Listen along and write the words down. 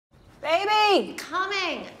Baby!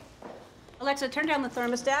 Coming! Alexa, turn down the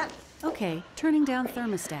thermostat. Okay, turning down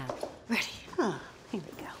thermostat. Ready. Huh. Here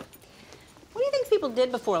we go. What do you think people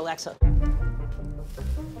did before Alexa?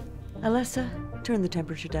 Alexa, turn the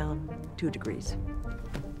temperature down 2 degrees.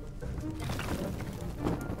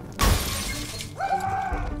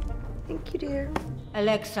 Thank you, dear.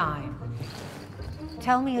 Alexei,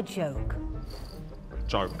 tell me a joke.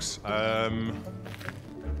 Jokes.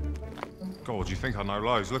 God, you think I know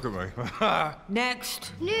loads? Look at me.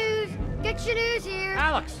 Next. News! Get your news here!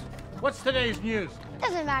 Alex, what's today's news?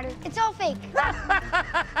 Doesn't matter. It's all fake.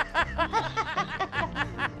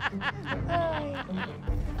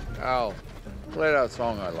 Al, play that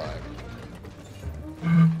song I like.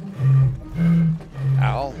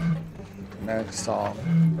 Al, next song.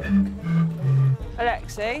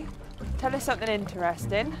 Alexei, tell us something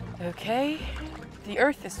interesting. Okay. The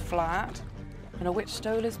Earth is flat, and a witch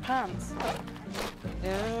stole his pants.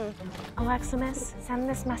 Alexa, miss, send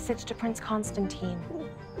this message to Prince Constantine.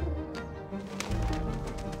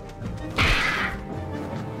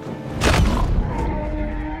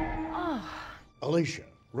 Alicia,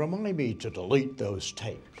 remind me to delete those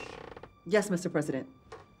tapes. Yes, Mr. President.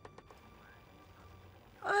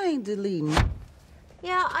 I ain't deleting.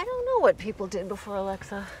 Yeah, I don't know what people did before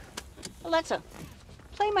Alexa. Alexa,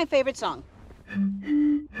 play my favorite song.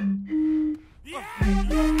 Yeah,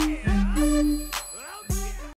 yeah.